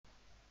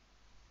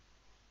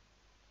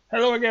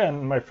Hello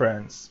again, my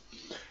friends.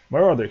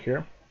 Marauder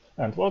here,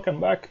 and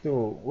welcome back to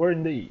War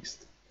in the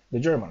East, the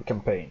German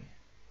campaign.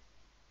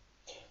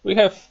 We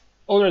have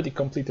already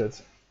completed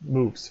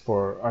moves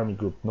for Army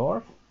Group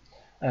North,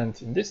 and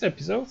in this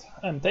episode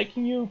I'm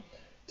taking you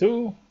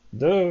to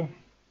the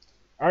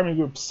Army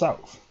Group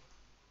South.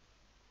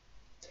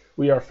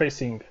 We are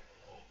facing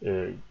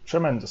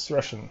tremendous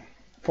Russian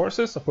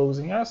forces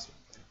opposing us.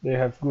 They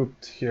have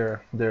grouped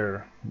here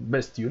their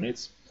best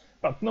units,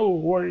 but no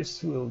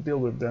worries, we'll deal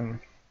with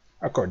them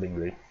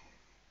accordingly.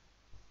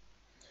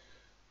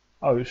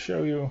 I will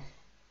show you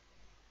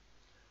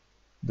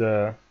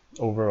the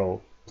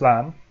overall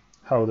plan,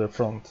 how the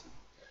front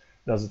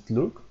does it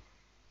look,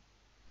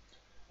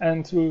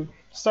 and we'll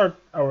start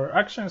our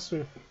actions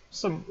with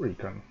some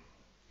recon.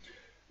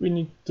 We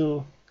need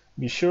to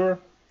be sure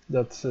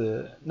that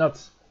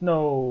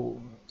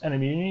no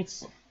enemy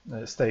units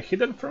stay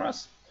hidden from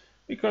us,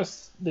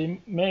 because they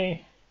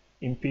may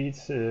impede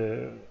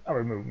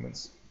our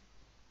movements.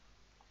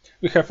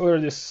 We have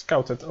already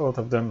scouted a lot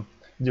of them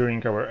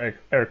during our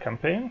air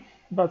campaign,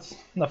 but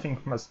nothing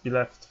must be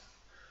left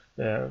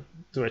to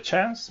a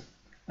chance,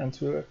 and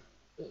we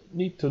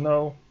need to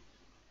know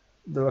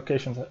the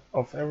location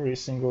of every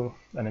single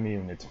enemy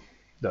unit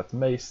that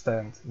may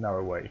stand in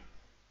our way.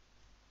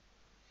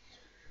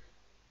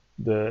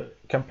 The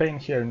campaign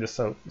here in the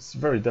south is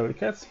very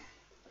delicate,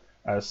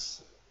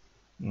 as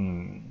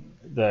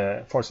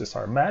the forces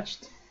are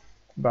matched,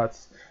 but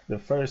the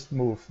first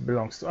move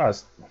belongs to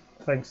us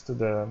thanks to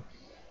the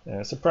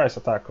surprise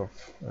attack of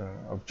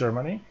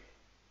Germany,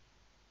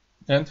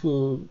 and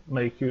we'll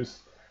make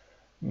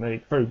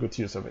very good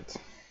use of it.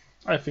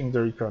 I think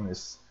the recon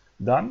is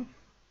done,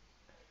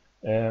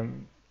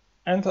 and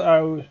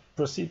I'll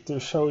proceed to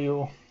show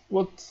you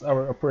what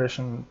our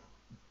operation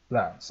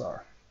plans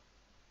are.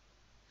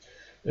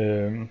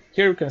 Here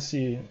you can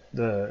see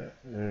the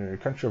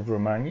country of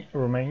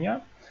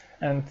Romania,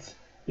 and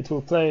it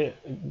will play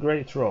a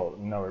great role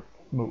in our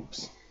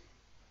moves.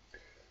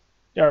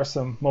 There are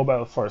some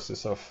mobile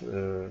forces of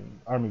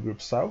Army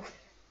Group South,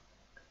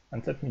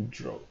 and let me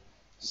draw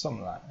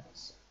some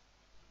lines.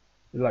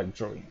 We like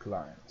drawing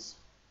lines.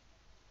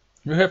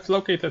 We have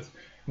located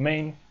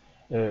main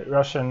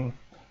Russian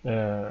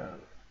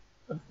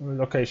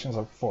locations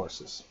of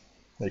forces,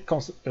 like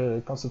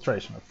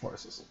concentration of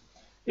forces.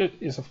 It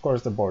is of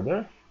course the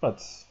border,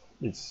 but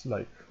it's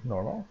like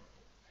normal.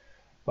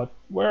 But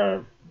where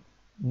are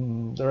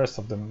the rest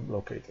of them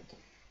located?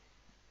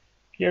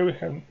 Here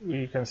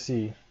we can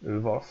see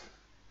Lvov,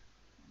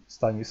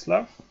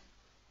 Stanislav,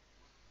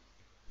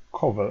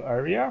 Kovel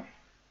area,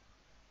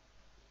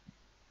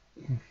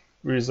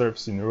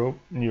 reserves near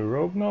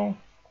Rowne,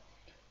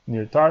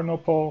 near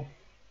Tarnopol,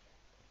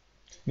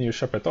 near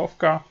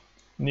Shepetovka,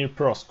 near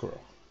Proskurov.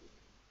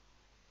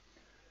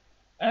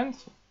 And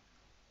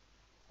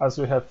as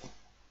we have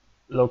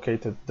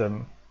located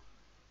them,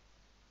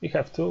 we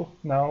have to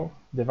now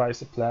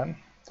devise a plan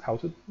how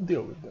to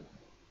deal with them.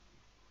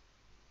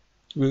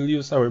 We'll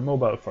use our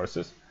mobile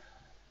forces,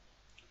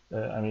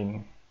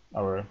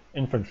 our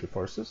infantry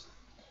forces,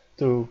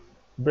 to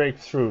break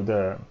through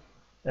the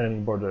enemy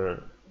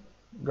border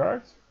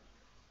guards,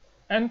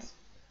 and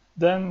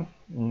then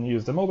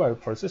use the mobile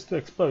forces to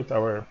exploit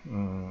our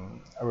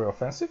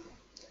offensive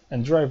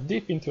and drive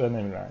deep into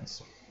enemy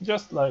lines,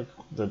 just like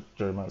the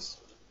Germans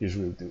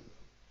usually do.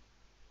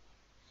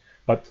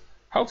 But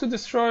how to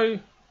destroy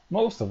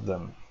most of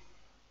them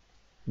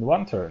in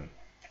one turn?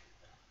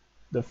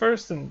 The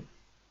first and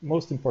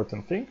most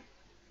important thing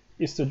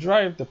is to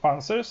drive the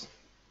Panzers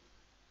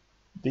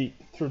deep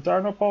through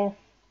Tarnopol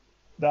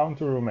down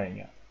to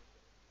Romania.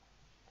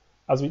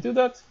 As we do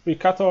that, we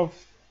cut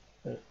off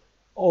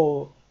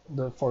all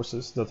the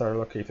forces that are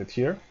located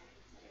here,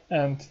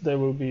 and they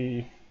will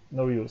be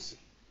no use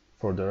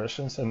for the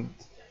Russians and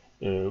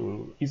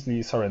will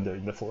easily surrender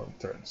in the following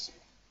turns.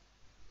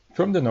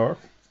 From the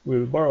north,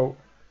 we'll borrow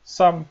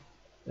some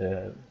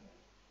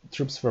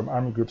troops from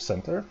Army Group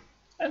Center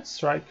and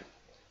strike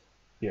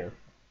here.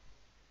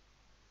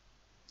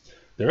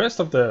 The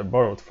rest of the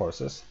borrowed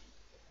forces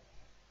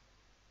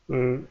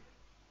will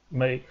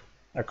make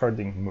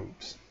according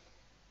moves.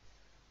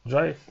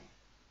 Drive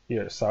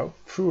here south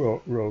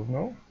through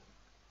Rowne,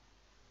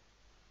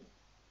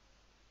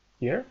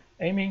 here,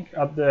 aiming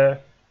at the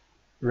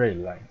rail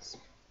lines.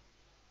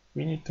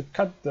 We need to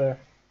cut the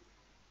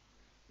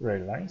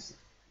rail lines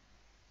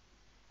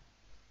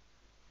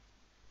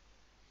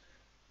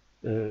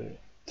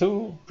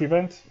to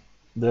prevent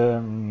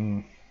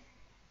the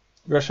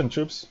Russian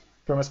troops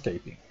from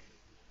escaping.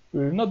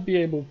 We will not be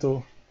able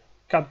to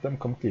cut them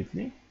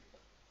completely,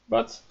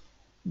 but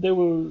they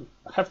will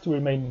have to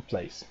remain in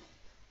place.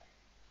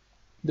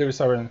 There is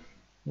our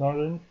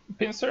northern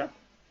pincer,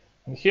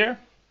 and here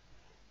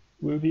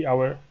will be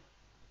our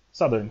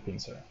southern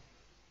pincer,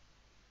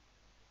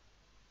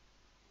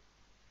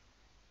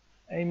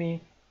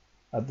 aiming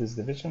at this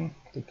division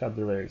to cut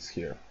the rails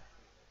here.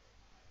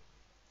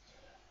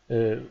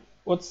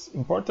 What's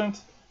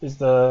important is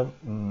the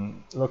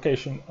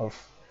location of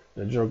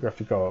the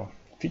geographical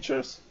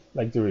features,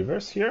 like the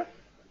rivers here.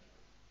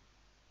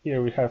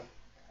 Here we have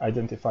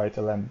identified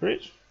a land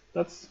bridge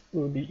that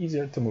will be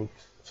easier to move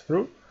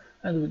through,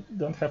 and we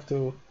don't have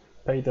to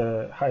pay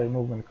the higher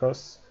movement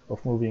costs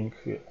of moving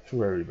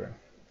through a river.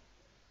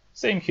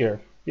 Same here.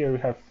 Here we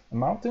have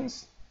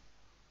mountains,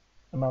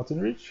 a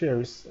mountain ridge. Here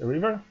is a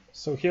river.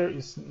 So here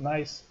is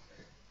nice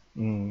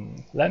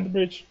land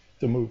bridge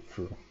to move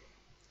through.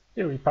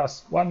 Here we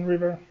pass one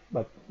river,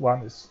 but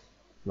one is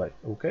like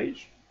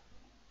okay-ish.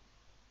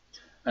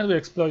 And we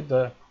exploit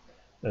the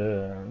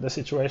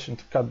situation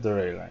to cut the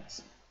rail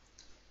lines.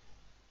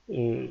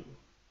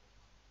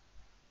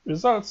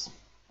 Results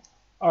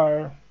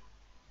are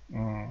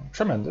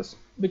tremendous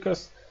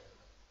because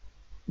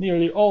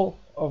nearly all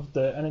of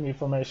the enemy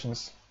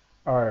formations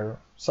are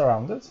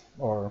surrounded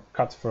or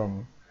cut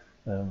from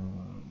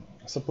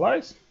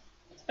supplies,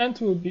 and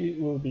will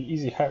be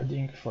easy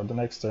herding for the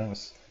next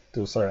turns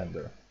to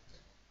surrender.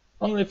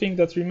 Only thing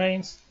that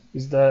remains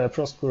is the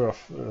Proskurov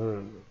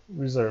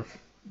reserve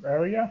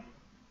area.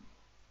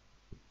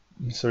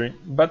 Sorry,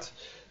 but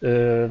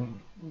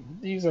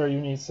these are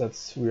units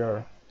that we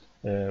are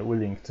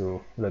willing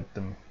to let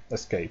them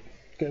escape.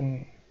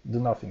 Can do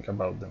nothing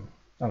about them,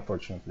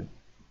 unfortunately.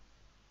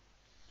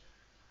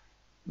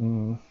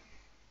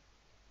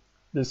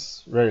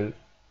 This rail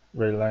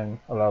line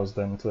allows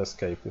them to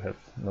escape. We have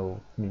no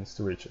means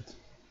to reach it,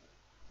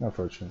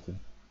 unfortunately.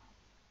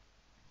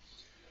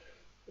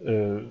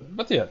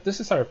 But yeah, this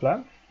is our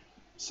plan.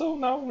 So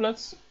now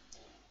let's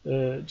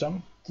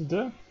jump to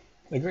the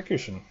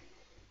execution.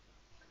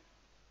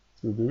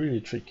 It will be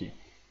really tricky.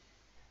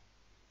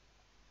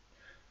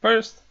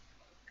 First,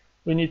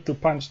 we need to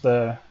punch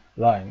the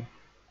line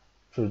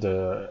through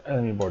the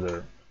enemy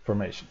border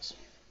formations.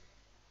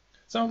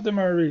 Some of them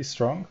are really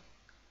strong,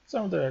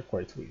 some of them are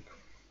quite weak.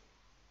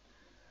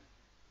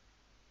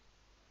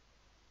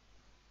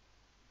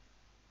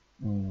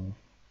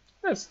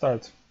 Let's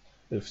start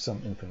with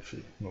some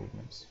infantry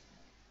movements.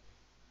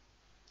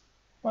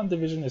 One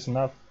division is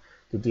enough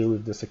to deal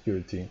with the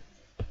security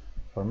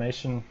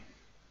formation.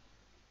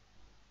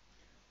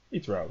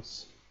 It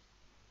rows.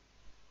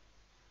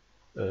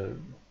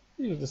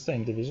 Use the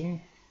same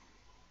division.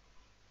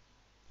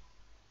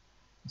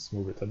 Let's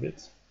move it a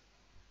bit.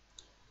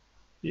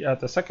 We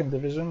add a second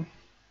division,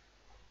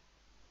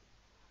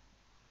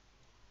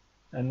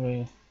 and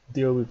we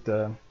deal with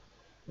the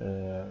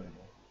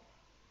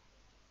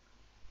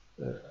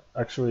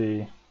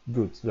actually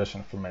good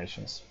Russian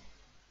formations.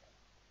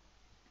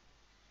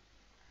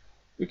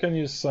 We can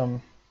use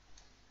some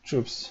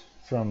troops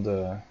from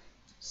the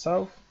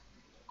south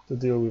to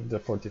deal with the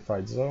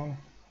fortified zone.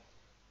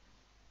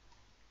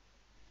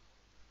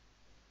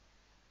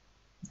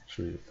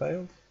 Actually, it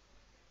failed.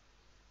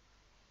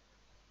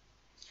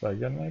 Let's try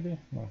again, maybe?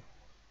 No.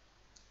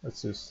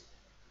 Let's use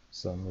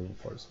some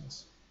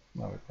reinforcements.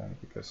 No, we can't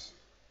because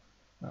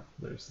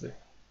there's the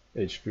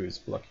HQ is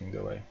blocking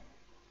the way.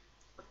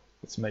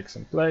 Let's make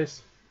some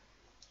place,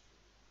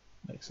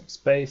 make some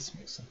space,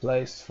 make some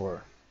place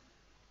for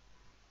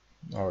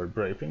our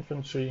brave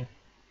infantry.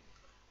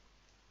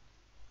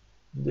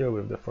 Deal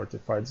with the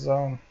fortified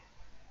zone,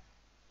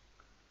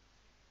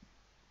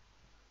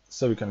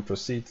 so we can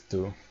proceed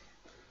to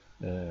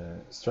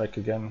strike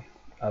again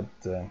at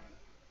the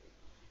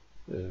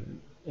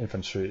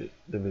infantry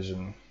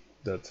division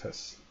that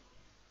has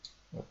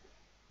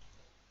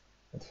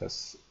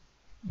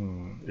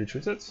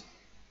retreated.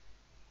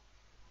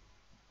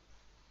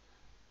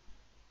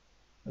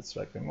 Let's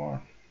strike them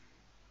more.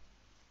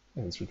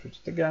 Let's retreat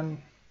it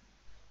again.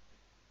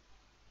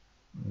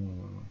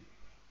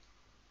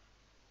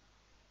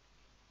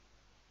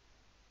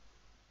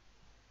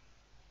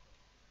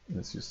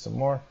 Let's use some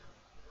more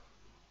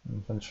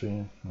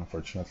infantry.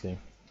 Unfortunately,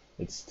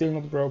 it's still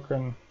not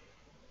broken.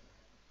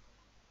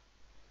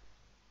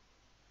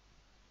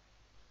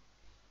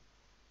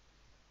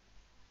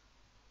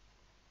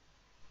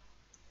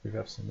 We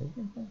have some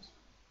movement points.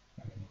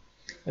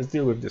 Let's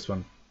deal with this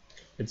one.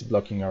 It's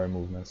blocking our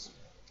movements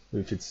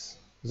with its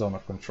zone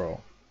of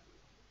control.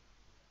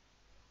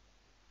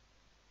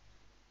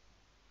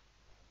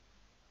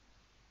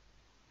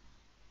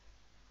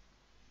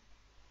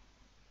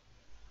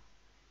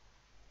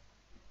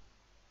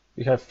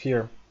 We have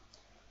here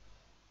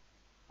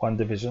one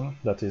division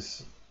that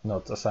is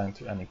not assigned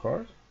to any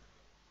corps.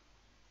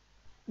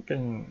 We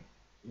can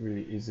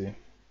really easily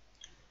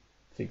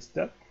fix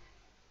that.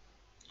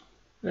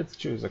 Let's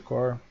choose a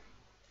corps,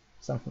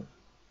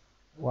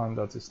 one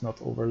that is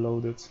not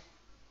overloaded,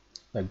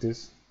 like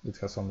this. It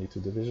has only 2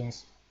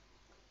 divisions.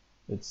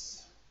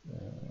 It's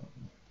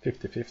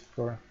 55th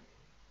Corps.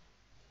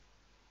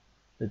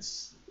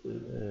 It's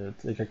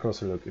take a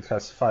closer look. It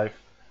has 5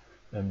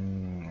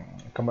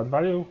 combat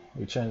value.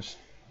 We change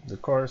the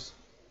corps,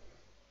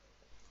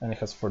 and it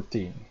has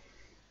 14.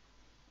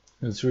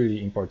 It's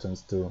really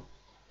important to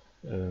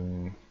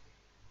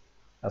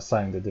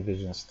assign the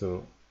divisions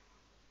to.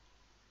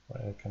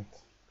 I can't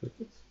click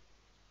it.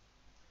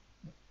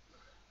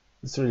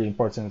 It's really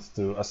important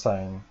to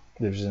assign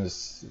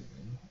divisions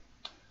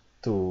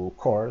to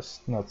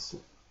corps, not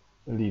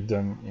leave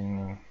them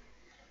in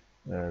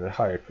the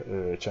higher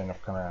chain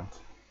of command.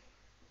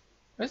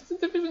 Why is the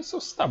division so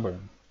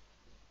stubborn?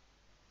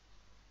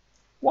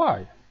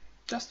 Why?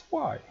 Just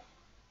why?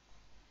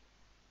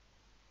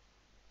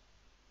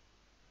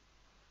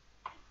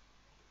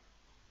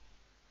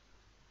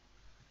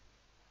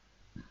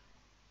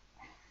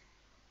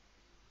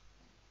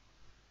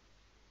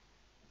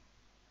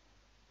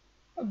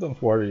 But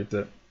don't worry if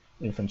the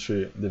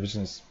infantry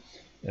divisions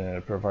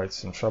provide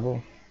some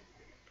trouble.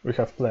 We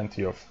have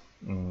plenty of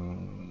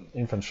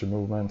infantry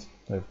movement.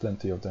 We have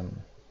plenty of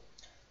them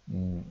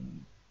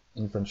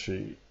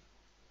infantry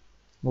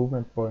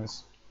movement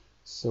points,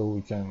 so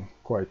we can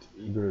quite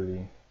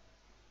eagerly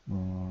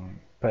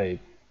pay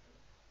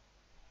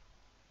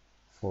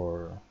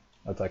for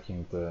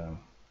attacking the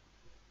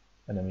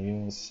enemy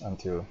units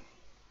until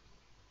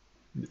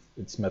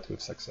it's met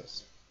with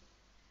success.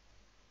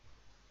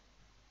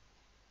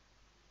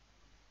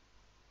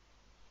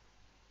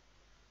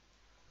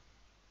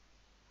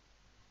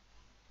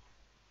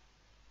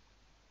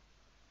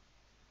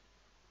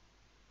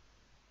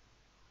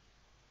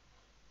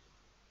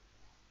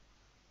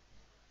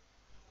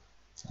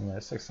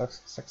 And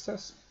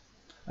success?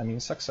 I mean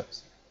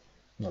success,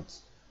 not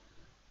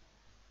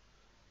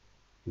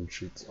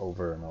retreat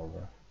over and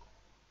over.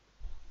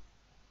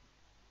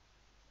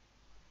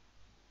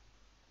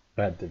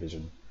 Bad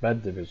division,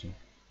 bad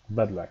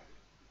luck.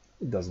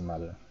 It doesn't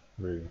matter,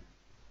 really.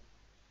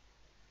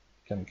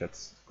 Can get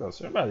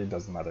closer, but it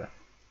doesn't matter.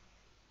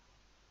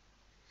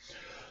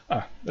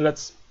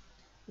 Let's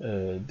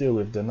deal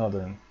with the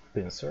northern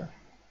pincer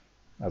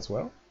as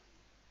well.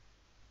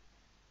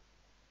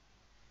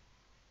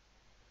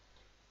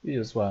 We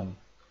use one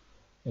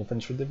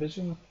infantry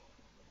division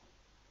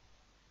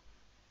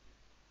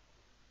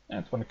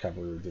and one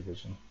cavalry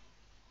division.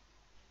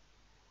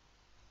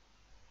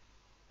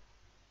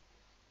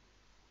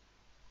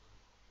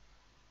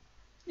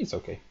 It's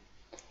okay.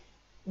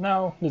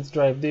 Now let's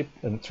drive deep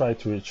and try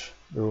to reach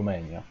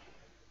Romania.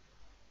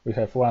 We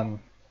have one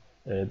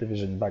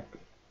division back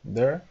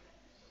there.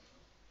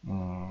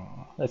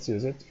 Let's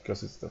use it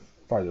because it's the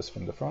farthest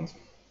from the front.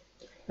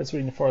 Let's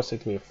reinforce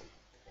it with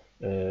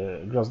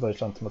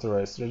Grossdeutschland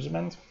motorized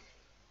regiment,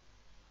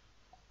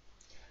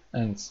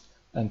 and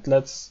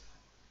let's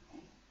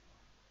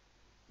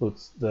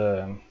put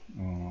the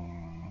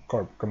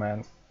corps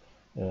command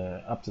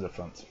up to the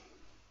front.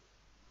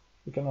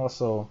 We can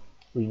also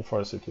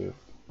reinforce it with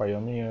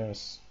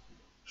pioneers,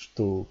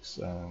 Stuks,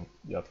 and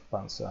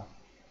Panzer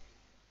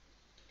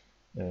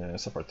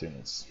support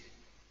units.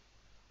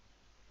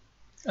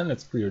 And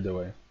let's clear the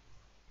way.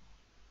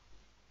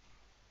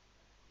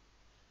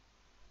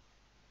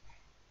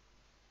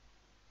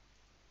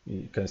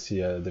 You can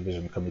see a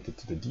division committed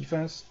to the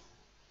defense,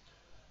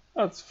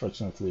 but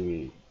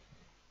fortunately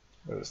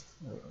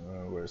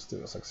we're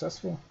still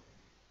successful.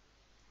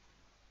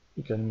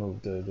 We can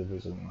move the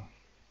division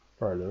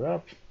further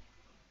up.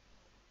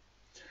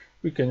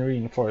 We can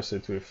reinforce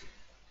it with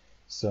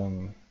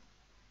some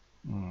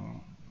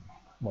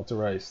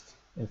motorized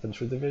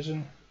infantry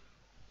division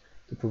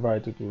to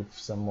provide it with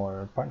some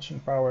more punching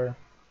power.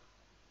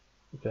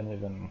 We can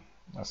even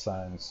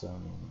assign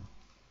some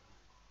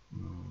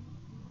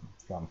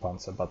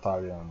Panzer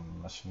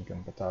battalion, machine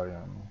gun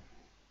battalion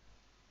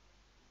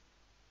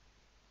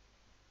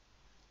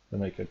to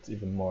make it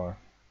even more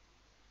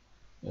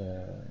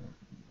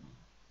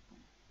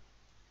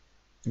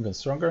even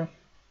stronger.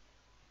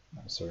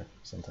 I'm sorry,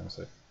 sometimes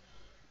I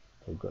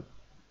forgot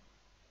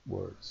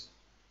words.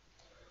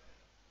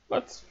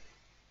 But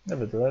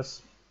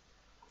nevertheless,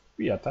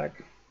 we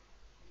attack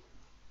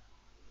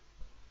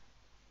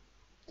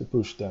to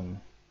push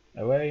them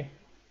away.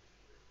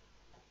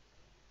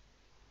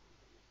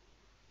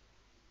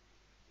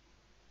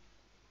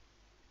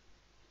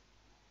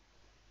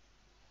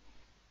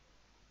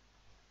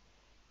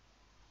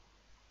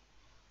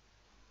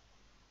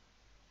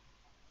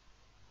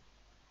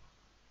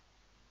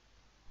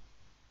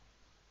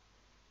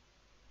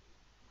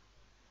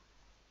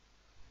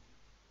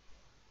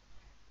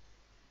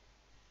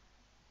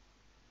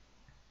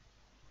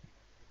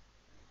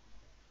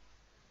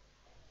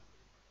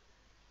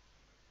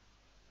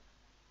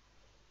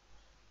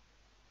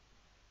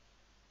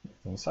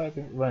 Inside,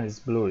 when it's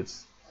blue,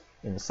 it's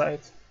inside.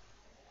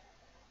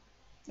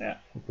 Yeah,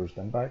 push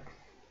them back.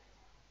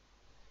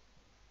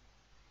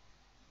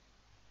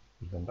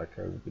 Push them back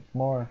a little bit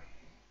more.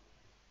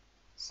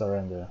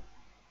 Surrender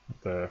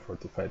the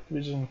fortified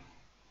region.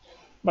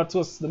 But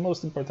what's the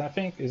most important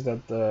thing is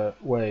that the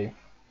way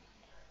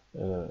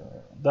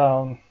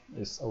down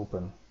is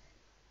open.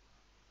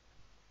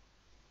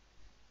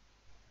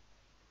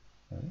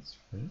 That's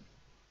free.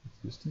 It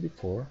used to be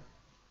 4.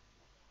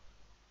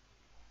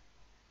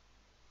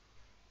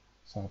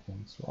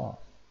 Something's wrong.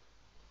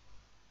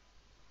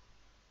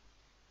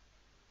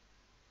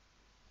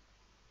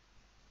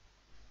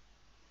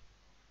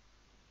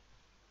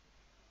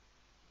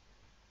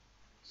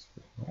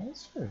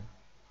 That's free.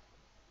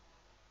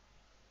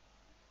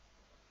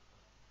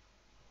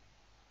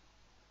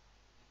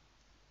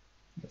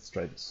 Let's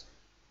try this.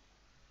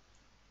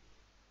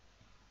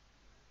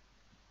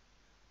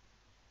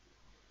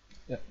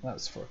 Yeah,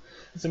 that's 4.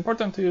 It's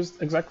important to use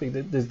exactly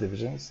this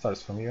division. It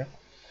starts from here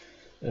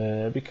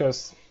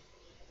because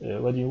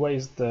when you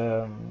waste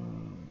the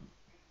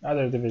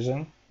other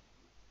division,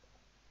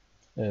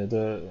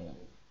 the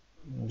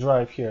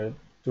drive here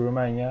to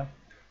Romania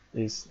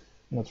is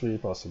not really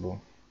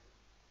possible.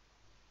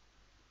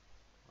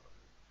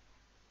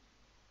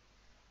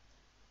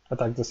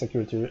 Attack the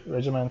security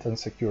regiment and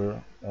secure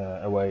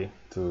a way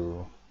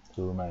to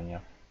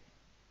Romania.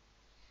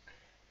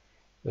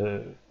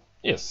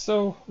 Yes,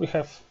 so we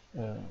have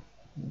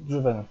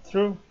driven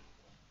through.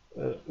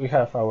 We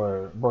have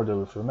our border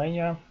with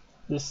Romania.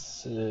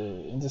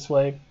 In this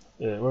way,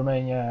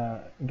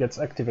 Romania gets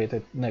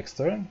activated next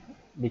turn,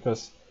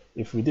 because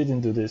if we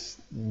didn't do this,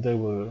 they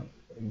will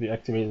be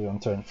activated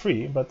on turn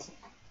 3. But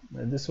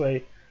this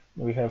way,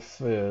 we have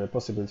the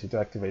possibility to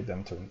activate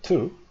them turn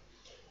 2,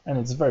 and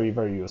it's very,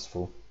 very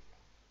useful.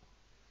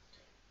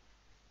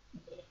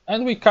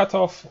 And we cut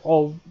off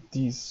all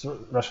these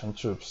Russian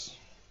troops.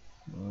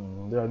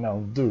 They are now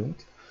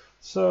doomed.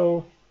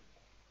 So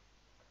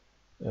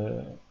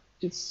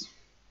it's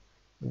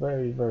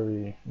very,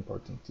 very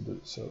important to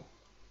do so.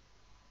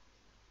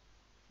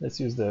 Let's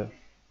use the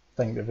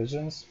tank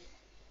divisions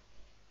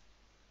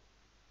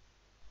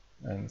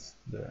and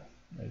the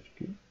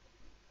HQ.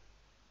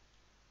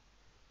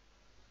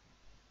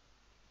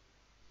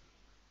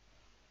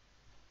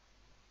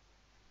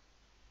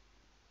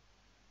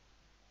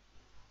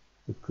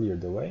 To clear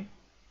the way.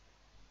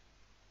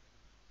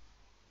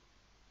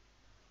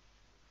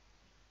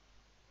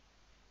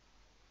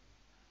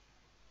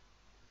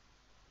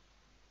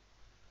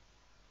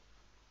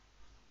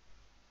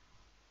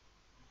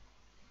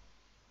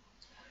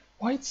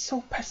 Why it's so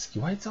pesky?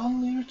 Why it's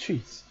only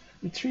retreats?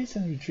 Retreats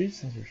and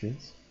retreats and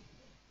retreats.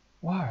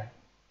 Why?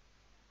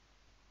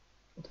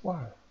 But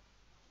why?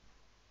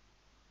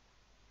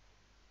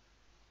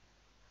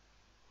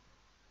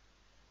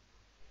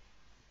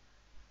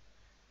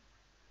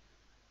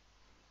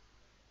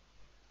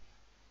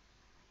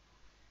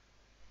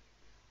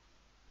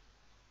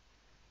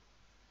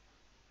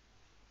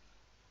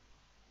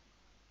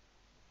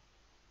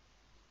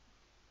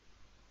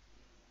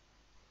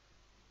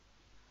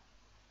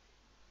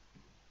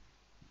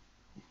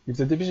 If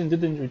the division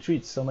didn't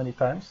retreat so many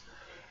times,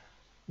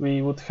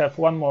 we would have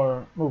one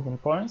more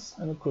movement points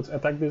and we could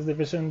attack this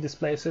division,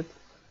 displace it,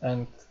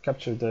 and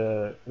capture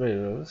the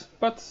railroad.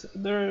 But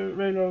the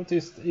railroad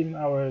is in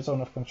our zone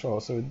of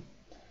control, so it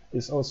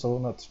is also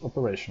not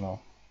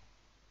operational.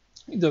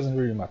 It doesn't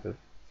really matter.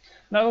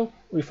 Now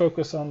we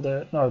focus on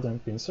the northern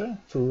pincer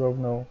through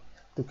Rowne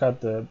to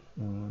cut the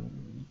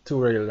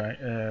 2 rail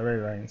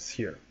lines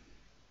here.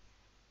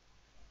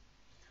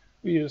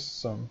 We use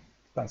some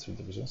Panzer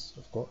divisions,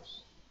 of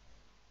course.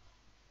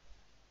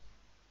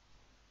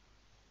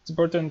 It's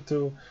important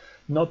to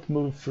not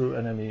move through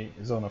enemy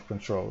zone of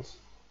controls.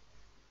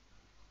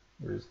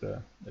 Where is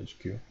the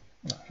HQ?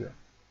 Ah, here.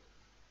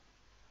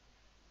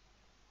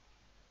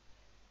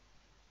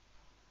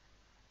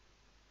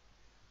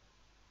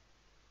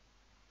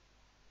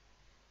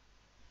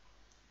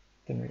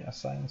 Can we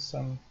assign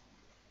some?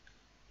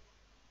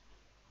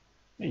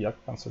 Jak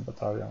Panzer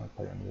Battalion and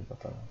Pioneer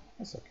Battalion?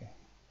 It's okay.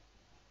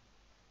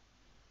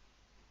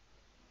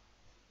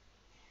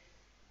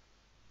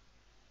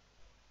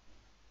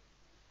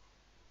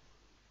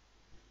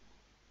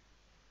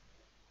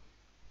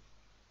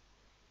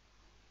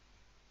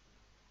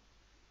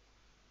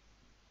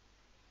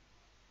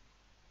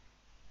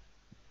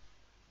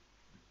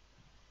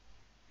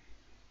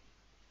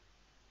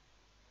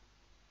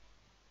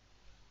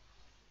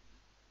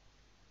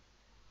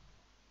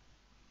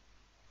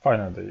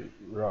 Finally,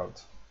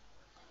 route.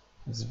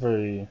 It's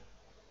very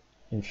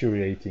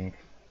infuriating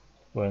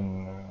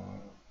when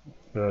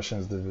the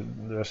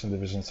Russian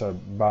divisions are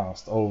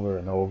bounced over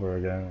and over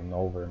again and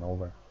over and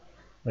over.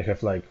 They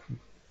have like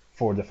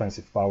 4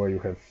 defensive power, you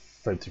have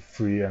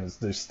 33, and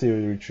they still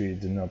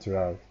retreat, do not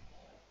rout,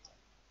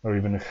 or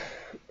even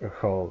a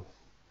hold.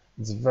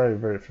 It's very,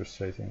 very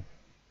frustrating.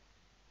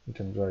 You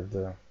can drive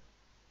the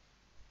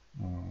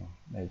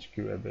HQ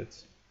a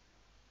bit.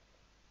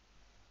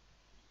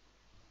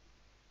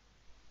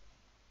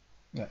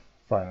 Yeah,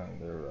 finally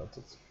they're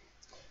routed.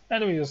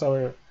 And we use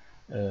our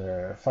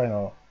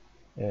final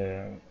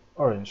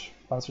orange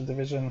Panzer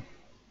division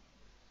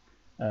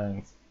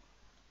and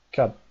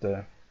cut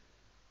the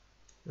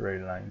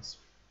rail lines.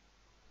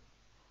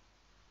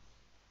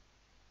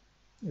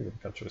 You can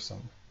capture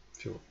some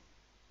fuel.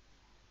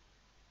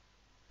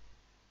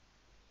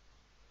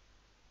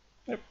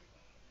 Yep,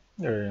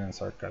 the rail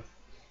lines are cut.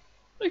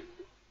 We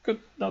could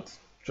not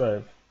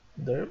drive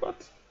there,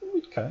 but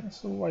we can,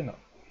 so why not?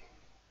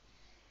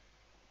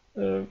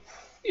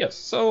 Yes,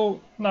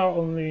 so now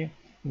only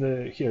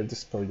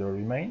this corridor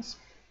remains.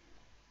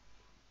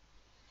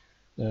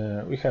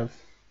 We have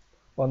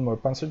one more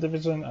Panzer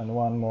division and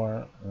one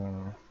more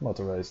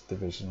motorized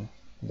division,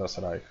 Das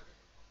Reich.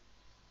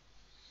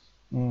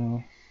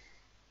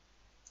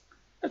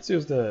 Let's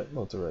use the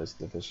motorized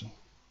division.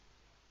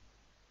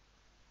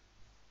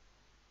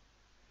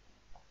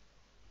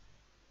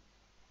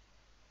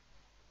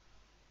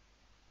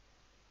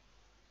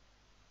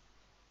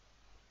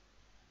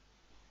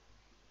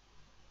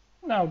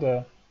 Now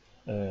the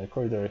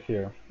corridor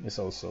here is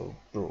also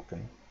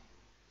broken,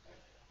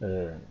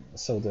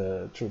 so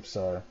the troops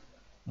are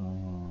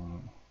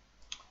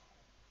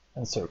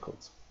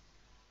encircled.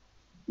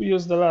 We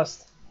use the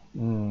last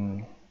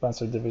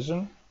Panzer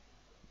division.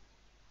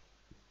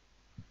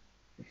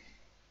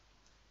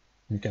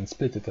 You can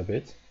split it a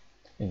bit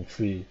in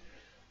 3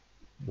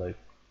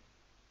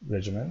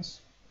 regiments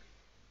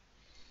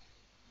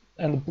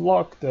and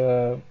block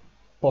the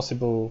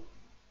possible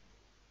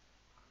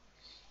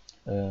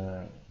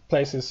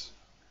places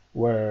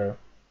where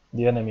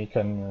the enemy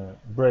can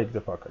break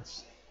the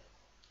pockets.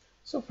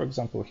 So for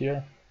example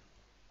here,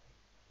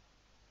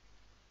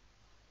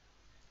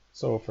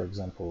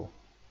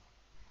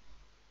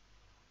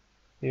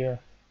 here,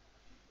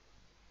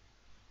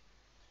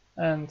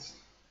 and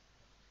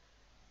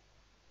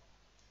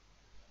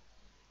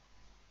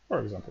for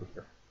example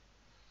here.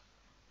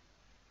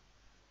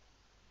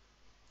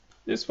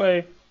 This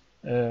way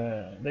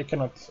they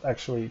cannot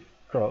actually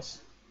cross,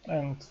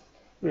 and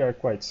we are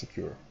quite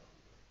secure.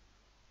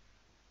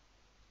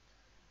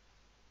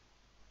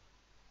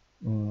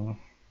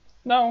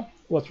 Now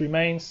what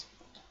remains,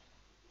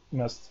 we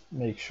must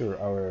make sure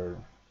our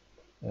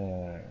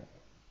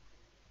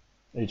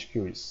HQ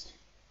is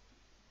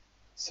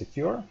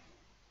secure.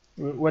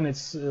 When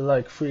it's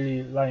like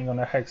freely lying on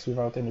a hex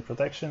without any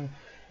protection,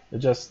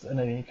 just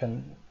enemy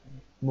can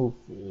move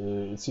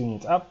its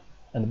unit up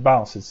and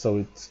bounce it so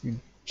it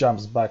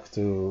jumps back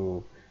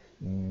to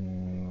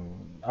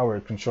our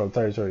controlled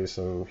territory,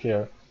 so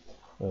here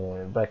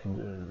back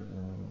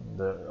in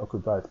the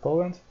occupied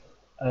Poland,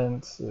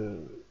 and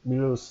we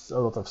lose a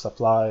lot of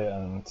supply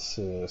and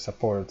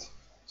support,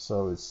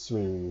 so it's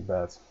really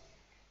bad.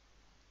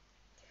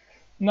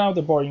 Now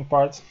the boring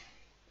part,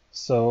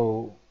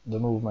 so the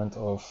movement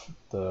of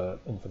the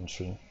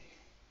infantry.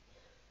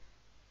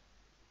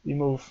 We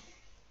move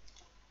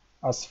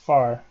as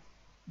far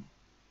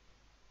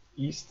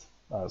east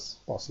as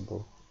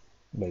possible,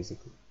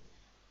 basically.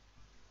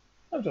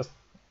 I'll just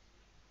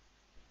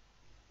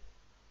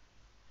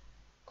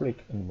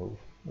click and move.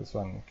 This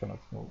one cannot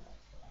move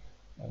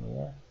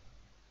anywhere.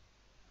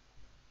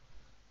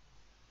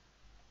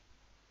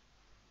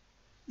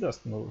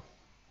 Just move.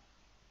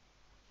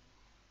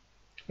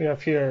 We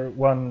have here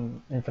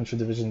one infantry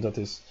division that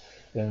is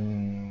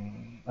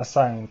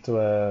assigned to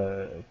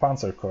a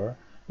Panzer Corps,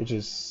 which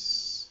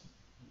is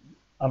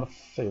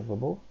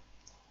unfavorable.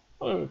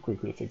 We'll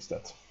quickly fix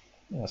that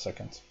in a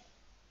second.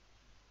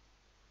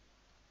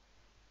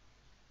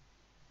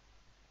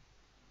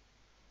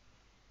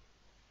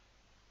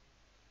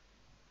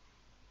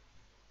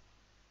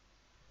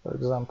 For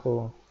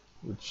example,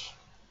 which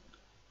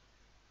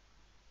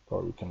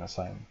corps we can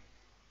assign.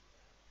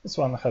 This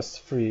one has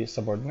 3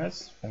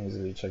 subordinates. You can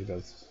easily check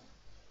that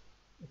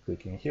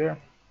clicking here.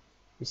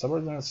 3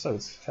 subordinates, so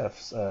it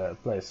has a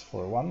place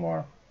for 1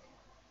 more.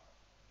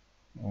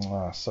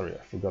 Sorry,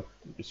 I forgot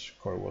which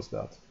corps was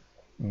that.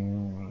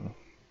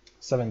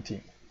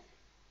 17.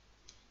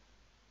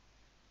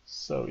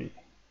 So we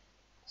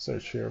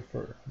search here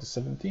for the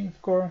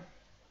 17th corps.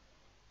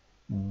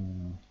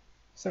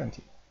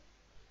 17.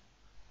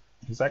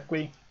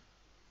 Exactly.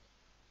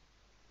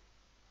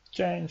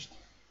 Changed.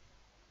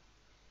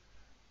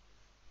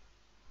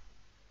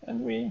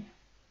 And we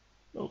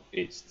move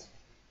east.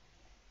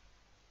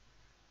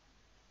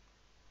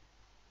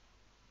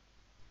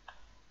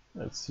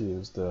 Let's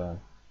use the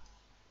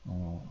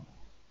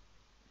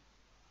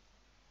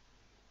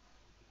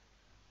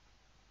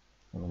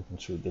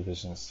infantry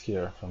divisions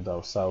here from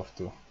down south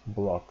to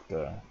block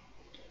the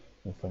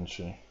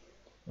infantry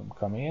from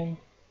coming in.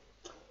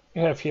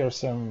 We have here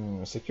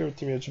some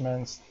security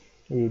regiments.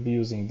 We will be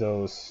using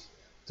those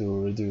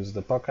to reduce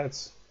the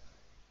pockets.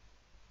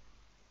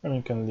 And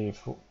we can leave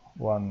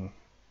 1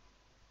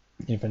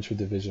 infantry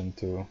division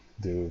to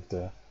deal with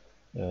the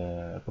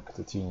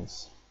pocketed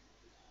units.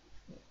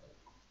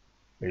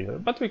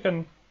 But we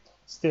can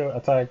still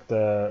attack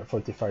the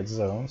fortified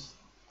zones,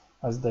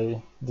 as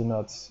they do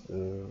not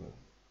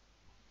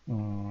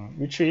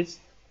retreat,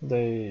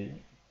 they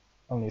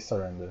only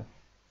surrender.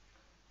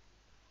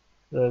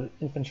 The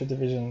infantry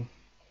division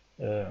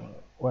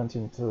went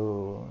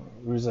into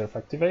reserve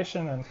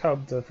activation and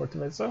helped the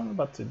fortified zone,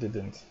 but it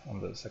didn't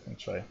on the second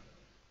try.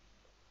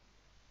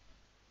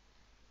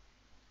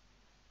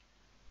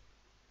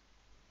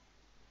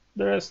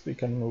 The rest we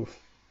can move,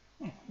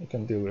 we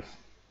can deal with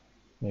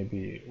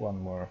maybe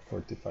 1 more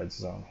fortified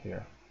zone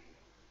here.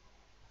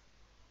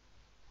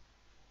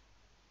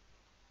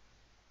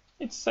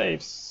 It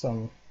saves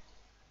some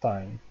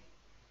time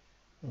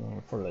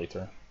for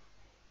later.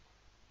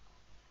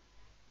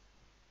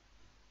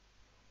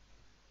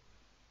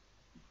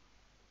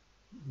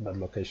 Bad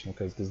location,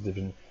 because this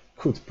division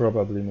could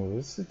probably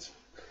move. It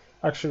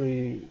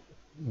actually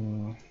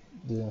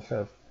didn't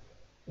have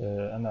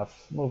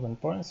enough movement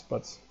points,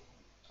 but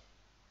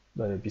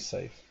better be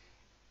safe.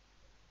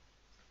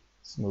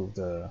 Let's move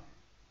the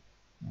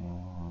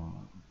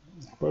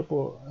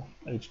purple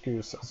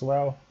HQs as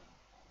well.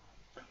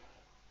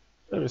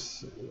 There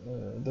is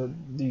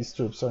these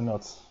troops are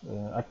not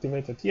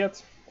activated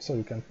yet, so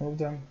you can't move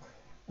them.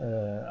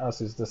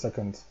 as is the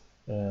second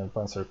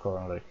Panzer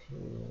Corps, like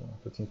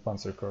 13th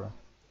Panzer Corps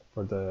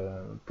for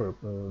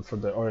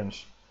the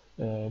orange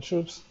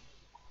troops.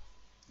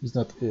 Is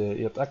not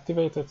yet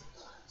activated,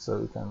 so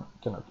we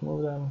cannot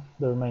move them.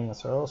 The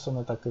Romanians are also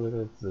not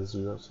activated, the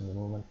zeros in the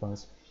movement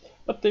points,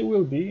 but they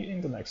will be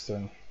in the next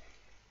turn.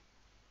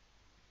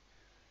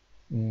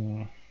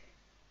 Can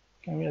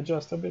we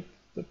adjust a bit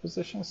the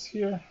positions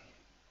here?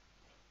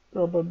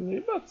 Probably,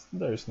 but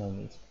there is no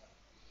need.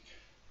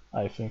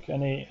 I think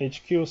any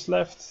HQs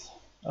left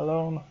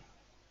alone?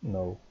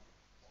 No.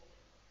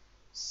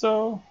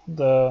 So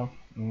the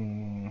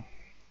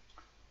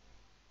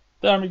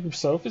Army Group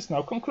South is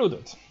now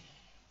concluded.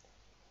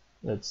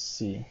 Let's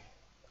see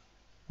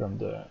from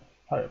the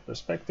higher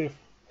perspective.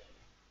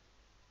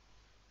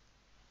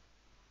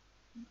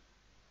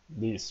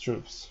 These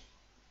troops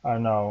are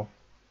now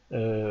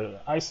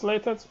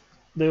isolated.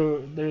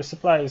 Their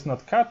supply is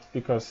not cut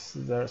because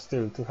they're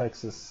still 2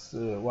 hexes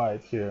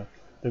wide here.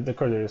 The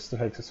corridor is 2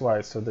 hexes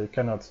wide, so they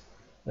cannot.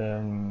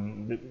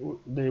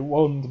 They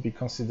won't be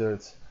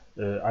considered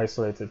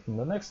isolated in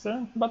the next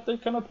turn, but they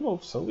cannot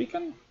move, so we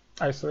can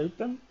isolate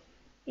them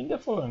in the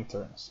following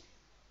turns.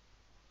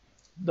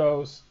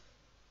 Those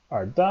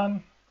are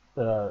done.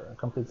 They are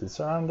completely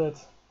surrounded,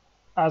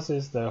 as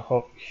is the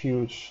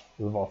huge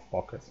Lvov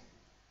pocket.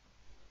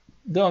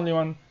 The only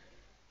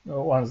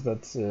ones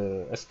that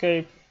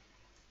escape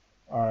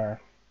are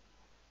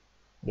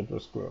the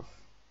Bruce Grove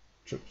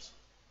troops.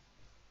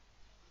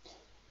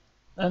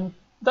 And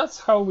that's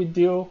how we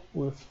deal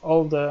with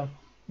all the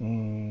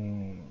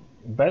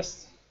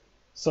best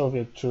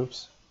Soviet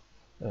troops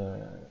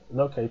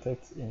located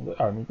in the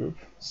Army Group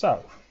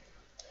South.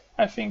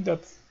 I think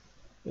that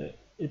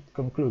it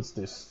concludes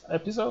this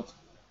episode,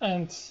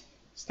 and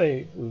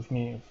stay with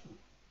me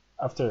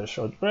after a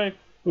short break.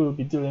 We will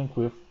be dealing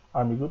with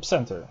Army Group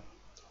Center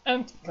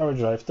and our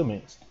drive to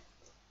Minsk.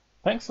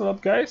 Thanks a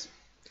lot, guys.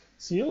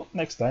 See you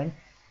next time.